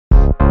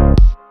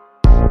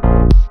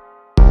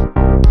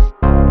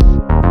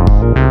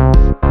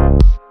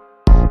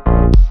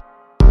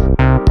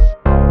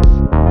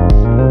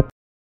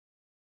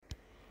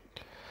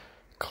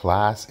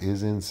Class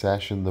is in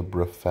session. The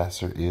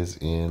Brofessor is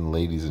in.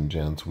 Ladies and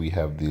gents, we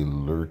have the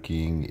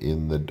lurking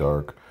in the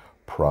dark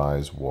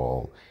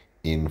Prizewall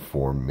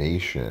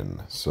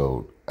information.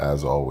 So,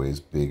 as always,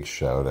 big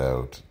shout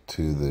out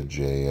to the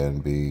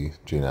JNB,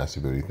 J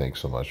Nasty Booty. Thanks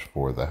so much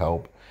for the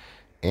help.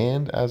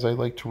 And as I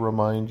like to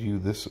remind you,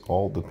 this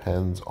all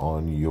depends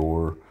on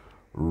your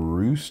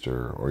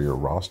rooster or your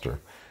roster.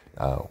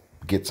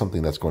 Get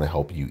something that's going to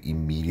help you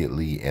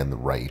immediately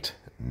and right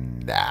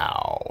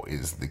now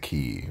is the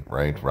key,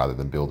 right? Rather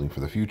than building for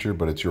the future,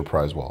 but it's your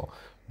prize wall.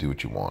 Do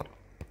what you want.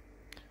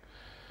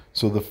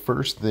 So the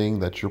first thing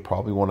that you'll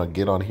probably want to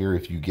get on here,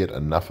 if you get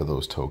enough of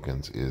those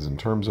tokens, is in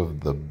terms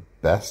of the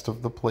best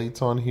of the plates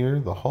on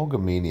here, the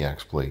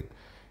Hulkamaniacs plate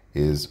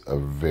is a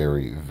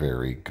very,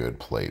 very good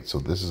plate. So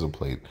this is a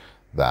plate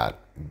that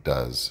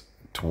does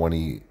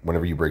 20,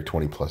 whenever you break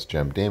 20 plus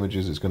gem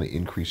damages, it's going to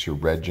increase your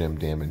red gem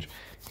damage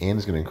and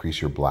it's going to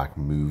increase your black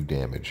move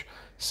damage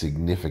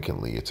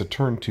significantly. It's a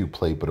turn 2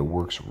 plate, but it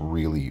works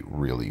really,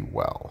 really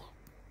well.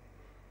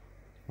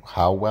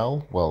 How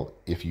well? Well,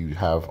 if you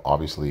have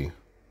obviously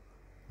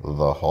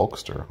the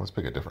Hulkster, let's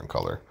pick a different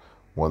color,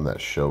 one that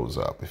shows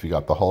up. If you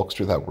got the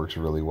Hulkster, that works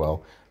really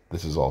well.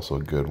 This is also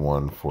a good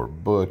one for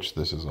Butch.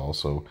 This is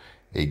also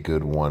a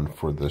good one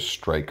for the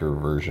Striker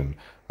version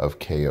of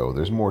KO.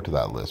 There's more to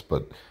that list,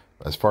 but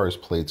as far as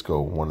plates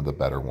go, one of the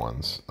better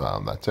ones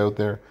that's out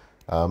there.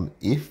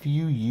 If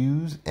you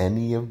use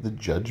any of the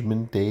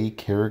Judgment Day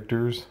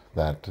characters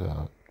that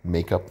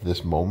make up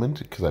this moment,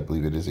 because I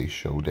believe it is a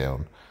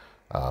showdown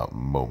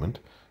moment.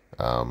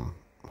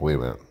 Wait a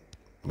minute.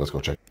 Let's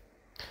go check.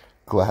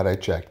 Glad I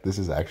checked. This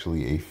is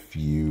actually a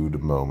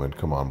feud moment.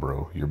 Come on,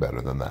 bro. You're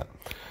better than that.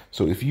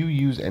 So if you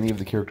use any of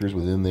the characters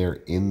within there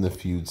in the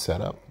feud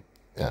setup,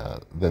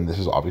 then this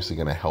is obviously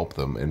going to help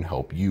them and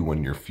help you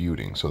when you're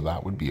feuding. So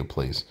that would be a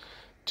place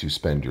to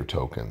spend your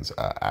tokens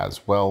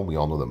as well. We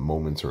all know that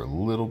moments are a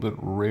little bit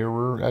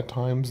rarer at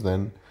times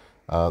than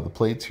the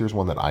plates. Here's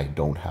one that I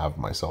don't have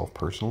myself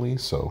personally,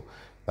 so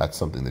that's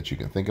something that you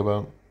can think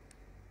about.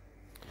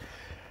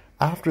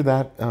 After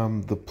that,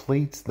 the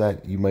plates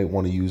that you might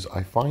want to use,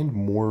 I find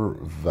more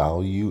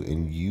value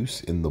and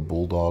use in the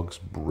Bulldog's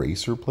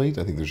Bracer plate.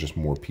 I think there's just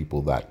more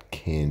people that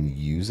can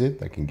use it,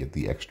 that can get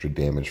the extra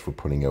damage for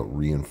putting out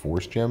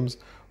reinforced gems,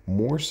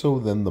 more so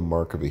than the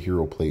Mark of a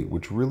Hero plate,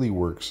 which really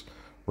works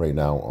right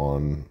now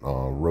on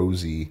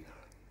Rosie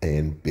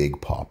and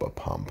Big Papa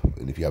Pump.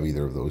 And if you have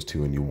either of those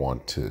two and you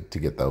want to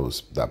get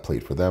that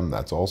plate for them,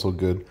 that's also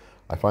good.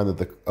 I find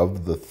that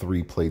of the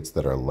 3 plates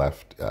that are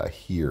left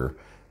here,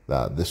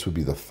 this would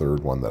be the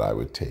third one that I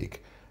would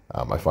take.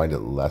 I find it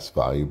less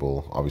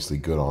valuable, obviously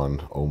good on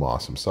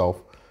Omos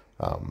himself,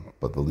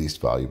 but the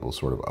least valuable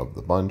sort of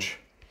the bunch.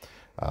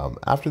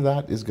 After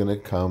that is going to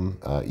come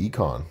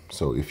Econ.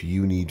 So if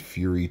you need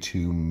Fury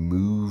 2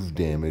 move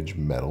damage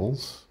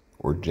medals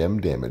or gem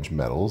damage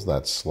medals,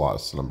 that's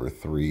slots number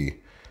 3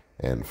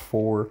 and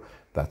 4.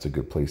 That's a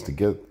good place to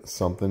get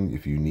something.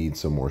 If you need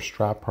some more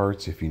strap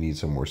parts, if you need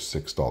some more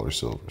 $6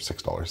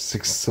 silver,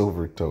 6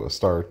 silver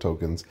star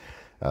tokens,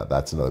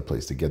 that's another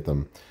place to get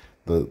them.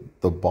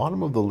 The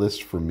bottom of the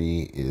list for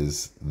me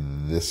is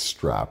this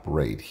strap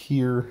right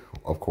here.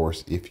 Of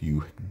course, if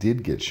you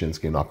did get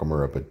Shinsuke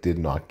Nakamura but did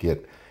not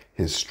get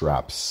his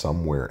strap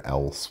somewhere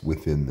else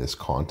within this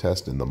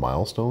contest in the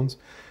milestones,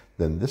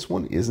 then this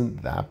one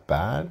isn't that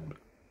bad,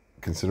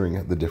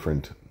 considering the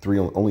different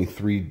only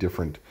 3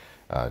 different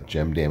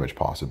gem damage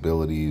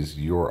possibilities.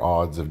 Your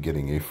odds of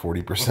getting a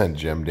 40%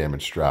 gem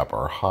damage strap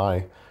are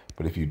high,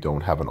 but if you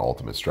don't have an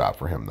ultimate strap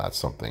for him, that's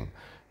something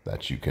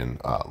that you can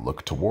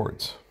look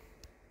towards.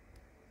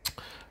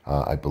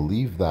 I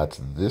believe that's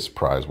this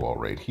prize wall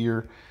right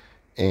here,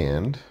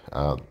 and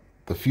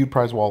the feud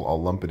prize wall,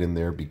 I'll lump it in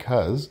there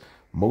because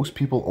most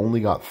people only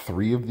got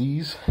 3 of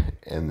these,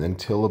 and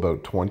until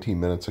about 20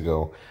 minutes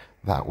ago,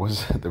 there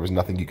was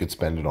nothing you could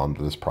spend it on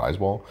to this prize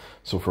wall.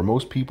 So for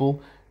most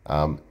people,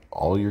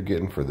 all you're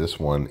getting for this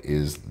one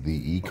is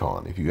the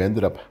Econ. If you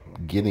ended up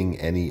getting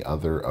any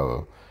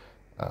other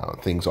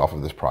things off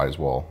of this prize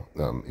wall,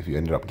 if you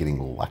ended up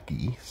getting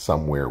lucky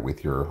somewhere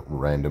with your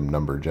random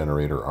number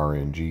generator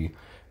RNG,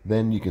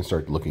 then you can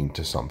start looking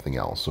to something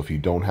else. So if you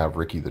don't have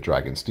Ricky the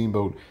Dragon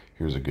Steamboat,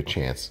 here's a good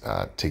chance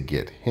to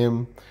get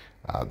him.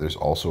 There's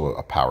also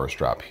a power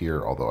strap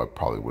here, although I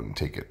probably wouldn't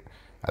take it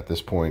at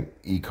this point.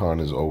 Econ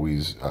is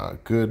always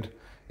good.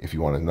 If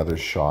you want another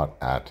shot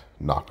at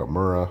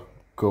Nakamura,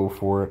 go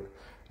for it.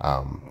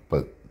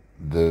 But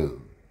the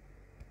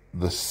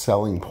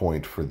selling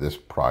point for this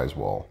prize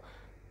wall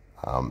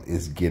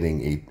is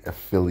getting a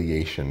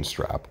affiliation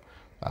strap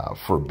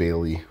for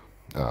Bailey.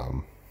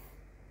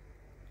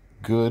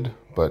 Good,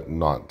 but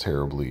not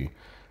terribly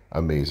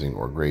amazing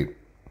or great.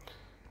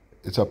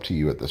 It's up to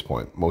you at this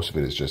point. Most of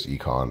it is just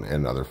Econ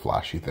and other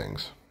flashy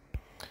things.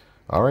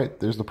 All right,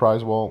 there's the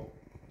prize wall.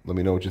 Let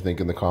me know what you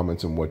think in the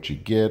comments and what you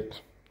get.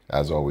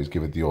 As always,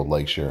 give it the old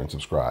like, share, and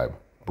subscribe.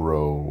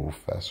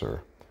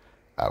 Brofessor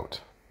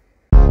out.